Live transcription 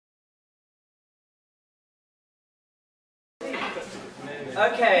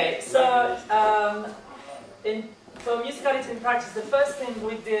Okay, so for musicality in practice, the first thing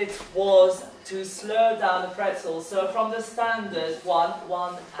we did was to slow down the pretzel. So from the standard 1,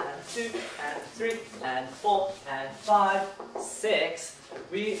 1 and 2 and 3 and 4 and 5, 6,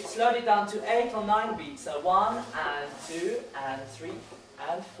 we slowed it down to 8 or 9 beats. So 1 and 2 and 3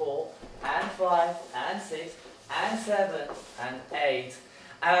 and 4 and 5 and 6 and 7 and 8.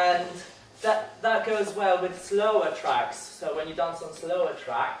 And that goes well with slower tracks. So when you dance on slower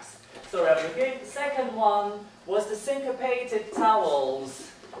tracks. So the second one was the syncopated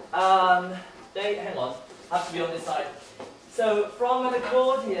towels. Hang on, have to be on this side. So from an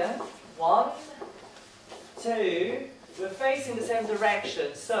accordion, 1, 2, we're facing the same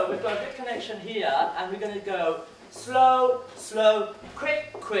direction. So we've got a good connection here, and we're going to go slow, slow,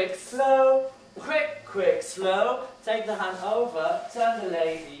 quick, quick, slow, quick, quick, slow. Take the hand over, turn the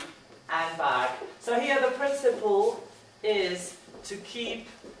lady, and back. So here the principle is to keep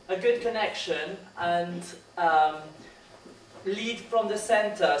a good connection and lead from the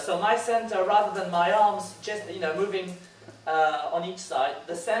center. So my center, rather than my arms just moving on each side,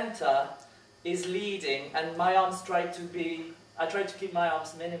 the center is leading, and my arms I try to keep my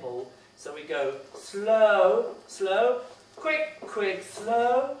arms minimal. So we go slow, slow, quick, quick,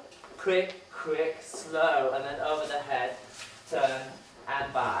 slow, quick, quick, slow, and then over the head, turn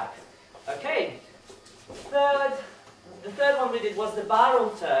and back. Okay. The third one we did was the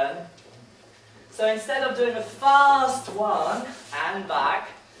barrel turn. So instead of doing a fast one and back,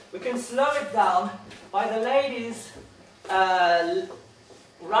 we can slow it down by the lady's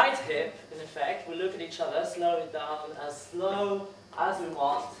right hip, in effect. We look at each other, slow it down as slow as we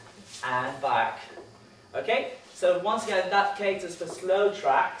want, and back. Okay? So once again, that caters for slow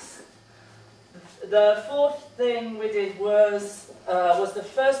tracks. The fourth thing we did was the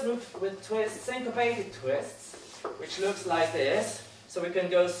first move with twists, syncopated twists, which looks like this. So we can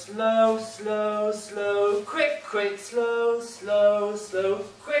go slow, slow, slow, quick, quick, slow, slow, slow,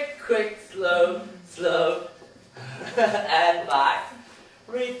 quick, quick, slow, slow, and back,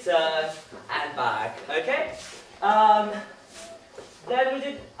 return, and back. Okay? Then we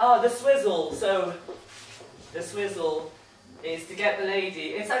did the swizzle. So the swizzle is to get the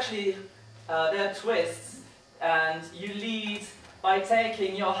lady. It's actually there are twists, and you lead by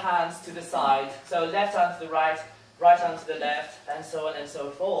taking your hands to the side. So left hand to the right, right hand to the left, and so on and so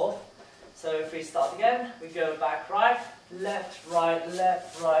forth. So if we start again, we go back right, left, right,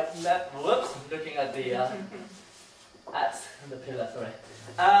 left, right, left. Whoops, I'm looking at the pillar, sorry.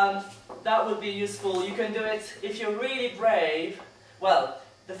 That would be useful. You can do it if you're really brave. Well,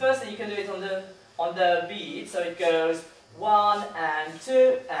 the first thing you can do it on the beat, so it goes 1 and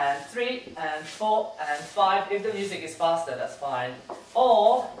 2 and 3 and 4 and 5. If the music is faster, that's fine.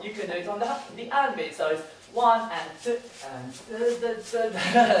 Or you can do it on the and beat, so it's 1 and 2 and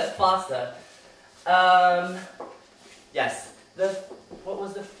faster. Yes. What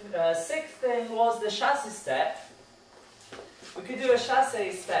was the sixth thing was the chassé step. We could do a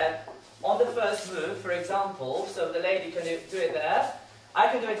chassé step on the first move, for example. So the lady can do it there. I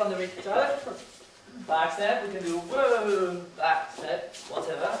can do it on the return. Back step, we can do whoa, back step,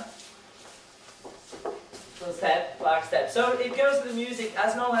 whatever. So step, back step. So it goes with the music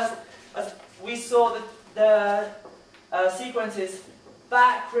as long as we saw the sequences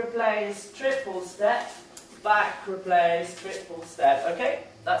back, replace, triple step, back, replace, triple step. Okay?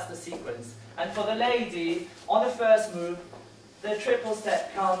 That's the sequence. And for the lady, on the first move, the triple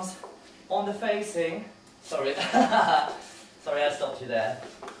step comes on the facing. Sorry. Sorry, I stopped you there.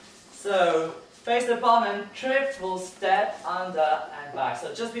 So, face the palm and triple step under and back.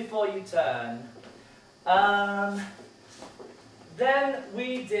 So just before you turn. Then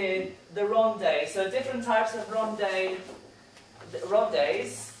we did the ronde. So different types of rondes.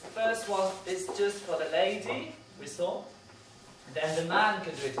 First one is just for the lady, we saw. Then the man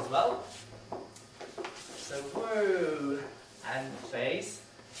can do it as well. So whoa, and face.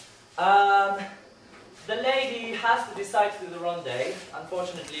 The lady has to decide to do the ronde.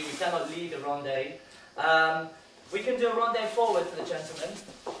 Unfortunately, we cannot lead a ronde. We can do a ronde forward for the gentleman.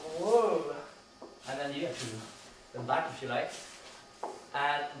 Whoa. And then you have to go back if you like.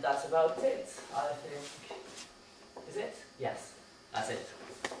 And that's about it, I think. Is it? Yes, that's it.